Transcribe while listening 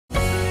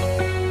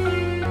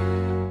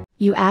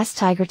You ask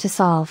Tiger to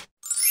solve.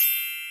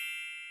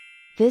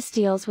 This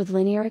deals with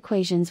linear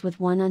equations with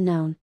one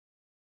unknown.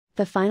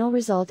 The final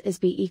result is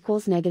b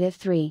equals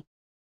 -3.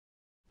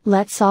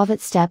 Let's solve it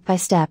step by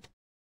step.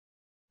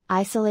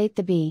 Isolate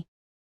the b.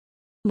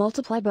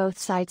 Multiply both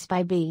sides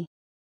by b.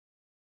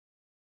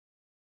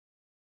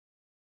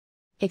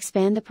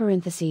 Expand the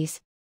parentheses.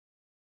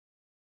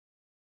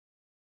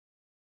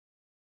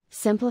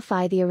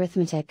 Simplify the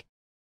arithmetic.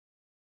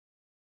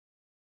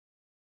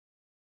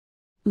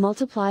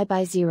 Multiply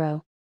by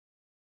 0.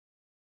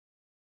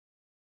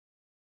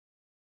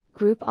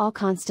 Group all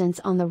constants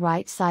on the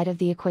right side of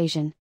the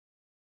equation.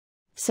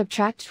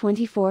 Subtract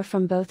 24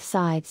 from both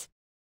sides.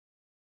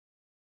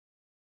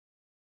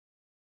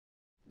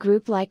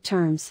 Group like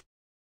terms.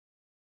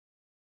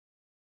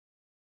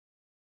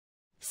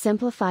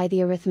 Simplify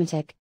the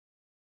arithmetic.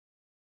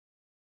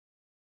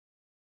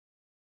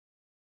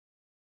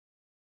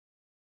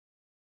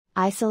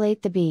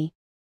 Isolate the b.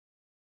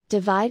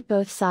 Divide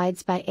both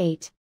sides by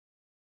 8.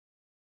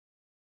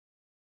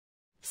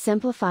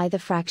 Simplify the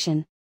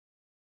fraction.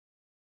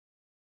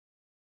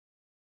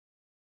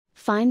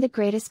 Find the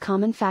greatest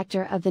common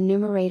factor of the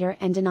numerator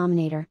and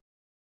denominator.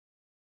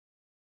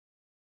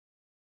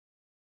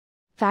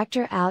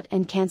 Factor out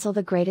and cancel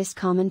the greatest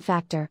common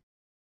factor.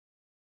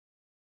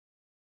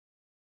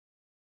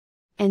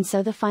 And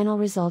so the final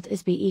result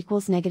is b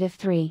equals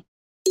 -3.